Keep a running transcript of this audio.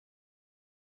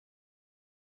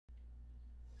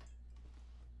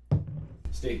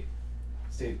Steve,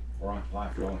 we're on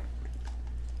live, rolling.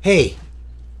 Hey,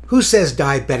 who says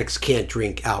diabetics can't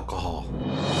drink alcohol?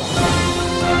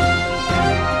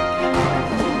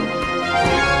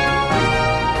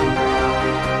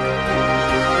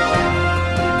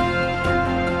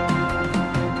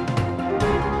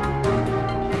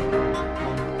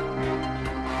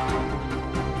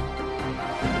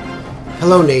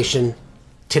 Hello, nation.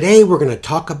 Today we're going to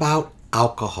talk about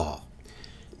alcohol.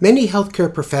 Many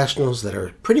healthcare professionals that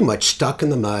are pretty much stuck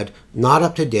in the mud, not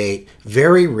up to date,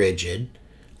 very rigid,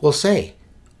 will say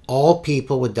all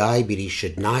people with diabetes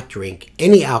should not drink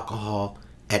any alcohol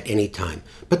at any time.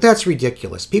 But that's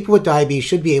ridiculous. People with diabetes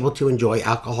should be able to enjoy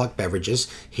alcoholic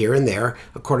beverages here and there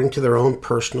according to their own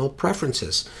personal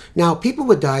preferences. Now, people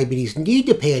with diabetes need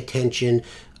to pay attention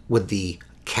with the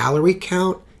calorie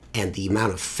count and the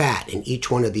amount of fat in each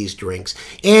one of these drinks,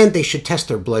 and they should test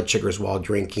their blood sugars while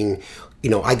drinking. You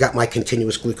know, I got my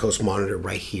continuous glucose monitor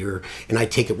right here, and I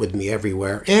take it with me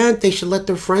everywhere, and they should let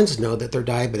their friends know that they're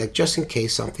diabetic just in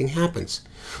case something happens.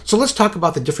 So let's talk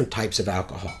about the different types of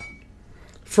alcohol.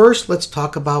 First, let's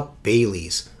talk about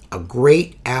Bailey's, a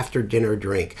great after-dinner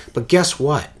drink. But guess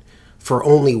what? For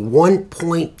only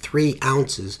 1.3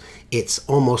 ounces, it's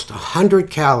almost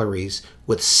 100 calories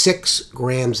with 6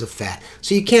 grams of fat.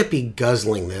 So you can't be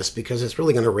guzzling this because it's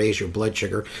really going to raise your blood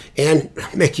sugar and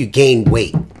make you gain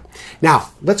weight. Now,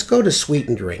 let's go to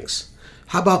Sweetened Drinks.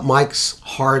 How about Mike's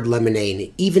Hard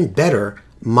Lemonade? Even better,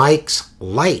 Mike's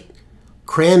Light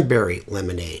Cranberry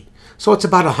Lemonade. So it's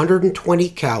about 120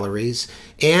 calories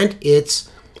and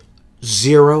it's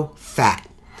 0 fat.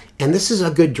 And this is a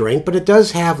good drink, but it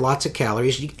does have lots of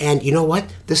calories. And you know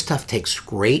what? This stuff tastes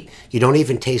great. You don't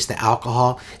even taste the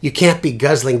alcohol. You can't be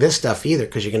guzzling this stuff either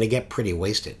because you're going to get pretty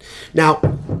wasted. Now,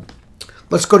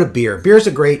 let's go to beer. Beer is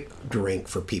a great drink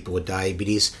for people with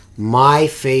diabetes. My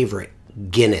favorite,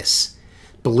 Guinness.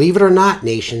 Believe it or not,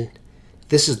 nation,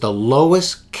 this is the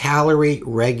lowest calorie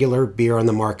regular beer on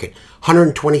the market.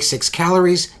 126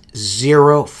 calories,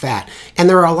 0 fat. And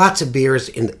there are lots of beers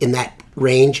in that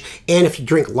range, and if you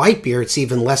drink light beer, it's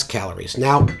even less calories.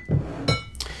 Now,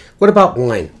 what about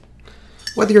wine?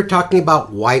 Whether you're talking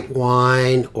about white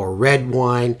wine or red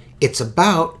wine, it's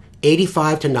about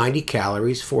 85 to 90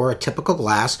 calories for a typical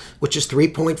glass, which is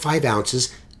 3.5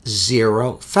 ounces,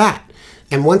 0 fat.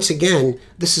 And once again,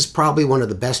 this is probably one of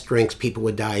the best drinks people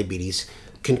with diabetes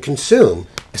can consume,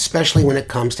 especially when it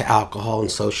comes to alcohol and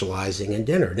socializing and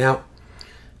dinner. Now,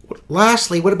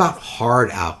 lastly, what about hard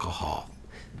alcohol?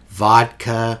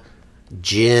 Vodka,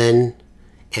 gin,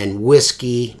 and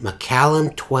whiskey.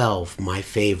 Macallan 12, my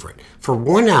favorite. For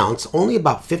 1 ounce, only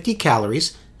about 50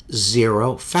 calories,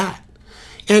 0 fat.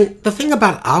 And the thing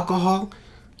about alcohol,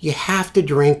 you have to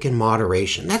drink in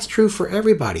moderation. That's true for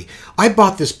everybody. I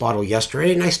bought this bottle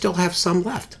yesterday and I still have some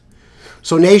left.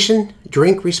 So nation,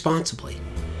 drink responsibly.